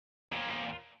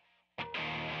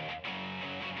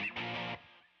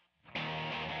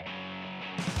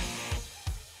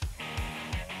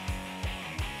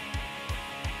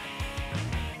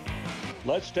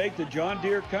Let's take the John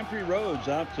Deere Country Roads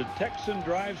out to Texan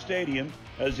Drive Stadium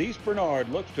as East Bernard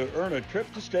looks to earn a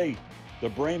trip to state. The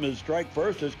Brahmas strike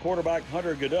first as quarterback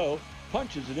Hunter Godot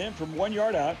punches it in from 1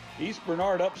 yard out. East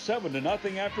Bernard up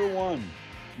 7-0 after one.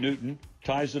 Newton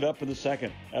ties it up in the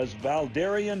second as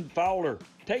Valdarian Fowler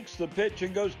takes the pitch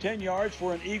and goes 10 yards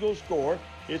for an Eagle score.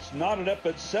 It's knotted up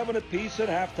at 7 apiece at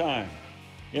halftime.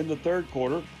 In the third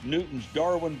quarter, Newton's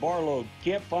Darwin Barlow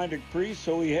can't find a crease,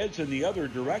 so he heads in the other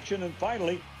direction and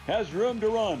finally has room to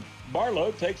run.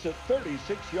 Barlow takes it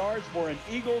 36 yards for an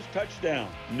Eagles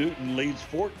touchdown. Newton leads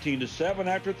 14-7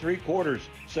 after 3 quarters.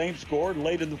 Same score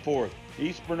late in the fourth.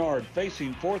 East Bernard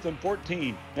facing 4th and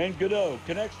 14, and Godot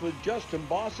connects with Justin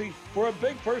Bossy for a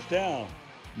big first down.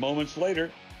 Moments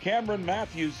later, Cameron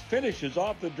Matthews finishes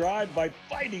off the drive by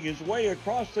fighting his way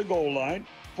across the goal line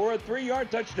for a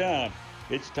 3-yard touchdown.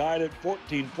 It's tied at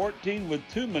 14-14 with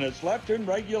 2 minutes left in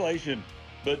regulation.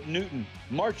 But Newton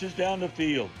marches down the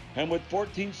field, and with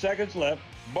 14 seconds left,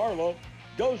 Barlow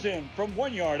goes in from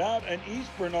 1 yard out, and East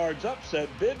Bernard's upset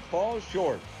bid falls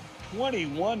short.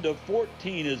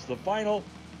 21-14 is the final.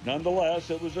 Nonetheless,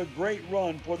 it was a great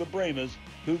run for the Brahmas,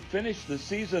 who finished the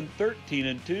season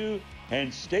 13-2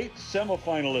 and state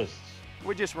semifinalists.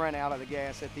 We just ran out of the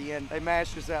gas at the end. They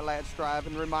matched us that last drive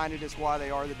and reminded us why they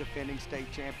are the defending state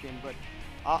champion. But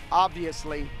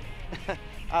obviously,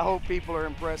 I hope people are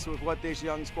impressed with what this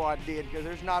young squad did, because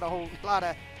there's not a whole lot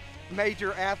of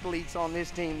major athletes on this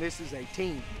team. This is a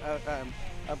team,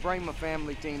 a Brahma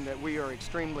family team that we are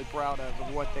extremely proud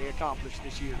of what they accomplished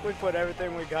this year. We put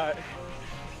everything we got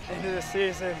into the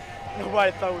season.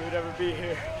 Nobody thought we would ever be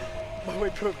here, but we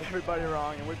proved everybody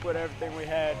wrong, and we put everything we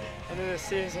had into the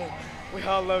season. We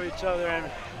all love each other,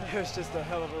 and it was just a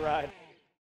hell of a ride.